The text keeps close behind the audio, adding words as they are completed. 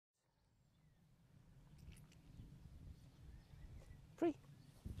Free.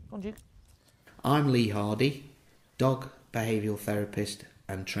 Go on, Duke. I'm Lee Hardy, dog behavioural therapist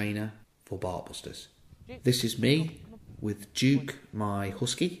and trainer for Barkbusters. This is me with Duke, my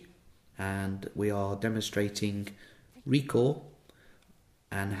husky, and we are demonstrating recall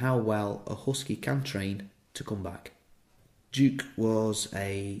and how well a husky can train to come back. Duke was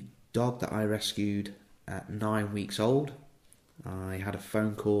a dog that I rescued at 9 weeks old. I had a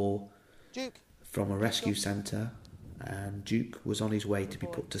phone call from a rescue centre and Duke was on his way to be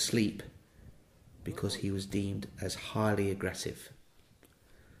put to sleep because he was deemed as highly aggressive.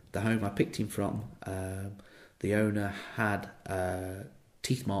 The home I picked him from, the owner had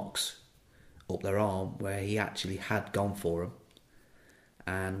teeth marks up their arm where he actually had gone for them,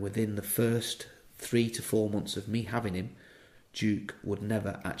 and within the first 3 to 4 months of me having him, Duke would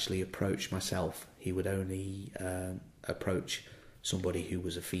never actually approach myself. He would only approach somebody who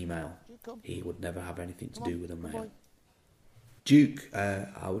was a female. He would never have anything to do with a male. Duke,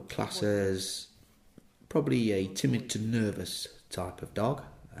 I would class as probably a timid to nervous type of dog.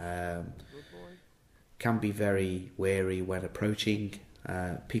 Can be very wary when approaching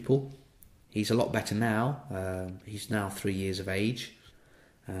people. He's a lot better now. He's now 3 years of age,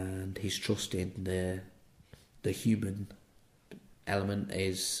 and his trust in the human element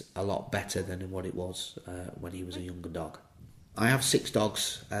is a lot better than what it was when he was a younger dog. I have 6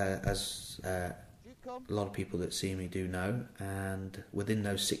 dogs, as a lot of people that see me do know, and within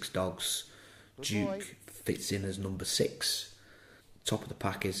those 6 dogs, Duke fits in as number 6. Top of the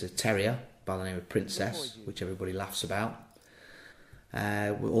pack is a terrier by the name of Princess, which everybody laughs about.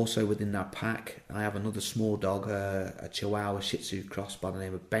 Also within that pack, I have another small dog, a Chihuahua Shih Tzu cross by the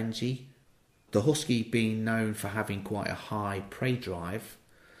name of Benji. The husky being known for having quite a high prey drive,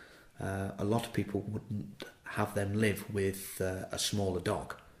 a lot of people wouldn't have them live with a smaller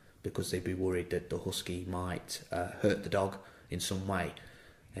dog because they'd be worried that the husky might hurt the dog in some way.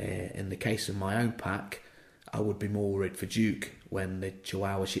 In the case of my own pack, I would be more worried for Duke when the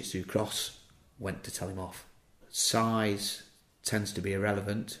Chihuahua Shih Tzu cross went to tell him off. Size tends to be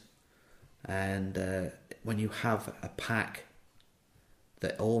irrelevant, and when you have a pack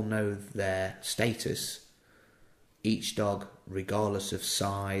that all know their status, each dog, regardless of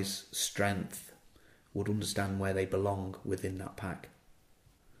size, strength, would understand where they belong within that pack.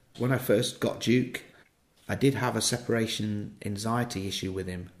 When I first got Duke, I did have a separation anxiety issue with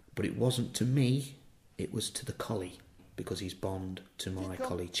him, but it wasn't to me, it was to the collie, because his bond to my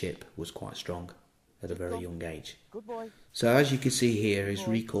collie Chip was quite strong at a very young age. So as you can see here, his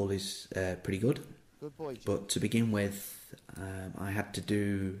recall is pretty good. But to begin with, I had to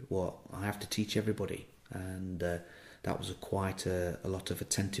do what I have to teach everybody, and that was quite a lot of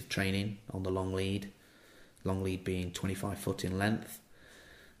attentive training on the long lead being 25 foot in length,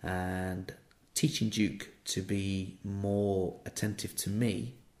 and teaching Duke to be more attentive to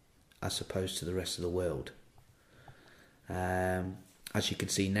me as opposed to the rest of the world. As you can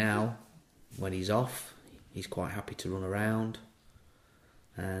see now, when he's off, he's quite happy to run around,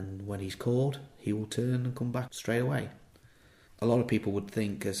 and when he's called, he will turn and come back straight away. A lot of people would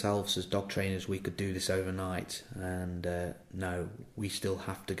think ourselves as dog trainers we could do this overnight, and no, we still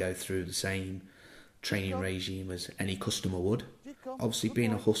have to go through the same training regime as any customer would. Obviously,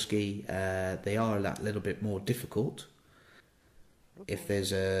 being a husky, they are that little bit more difficult. If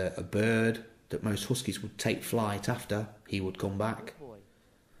there's a bird that most huskies would take flight after, he would come back.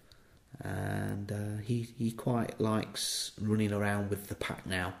 And he quite likes running around with the pack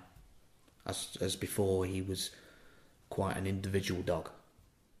now. As before, he was quite an individual dog.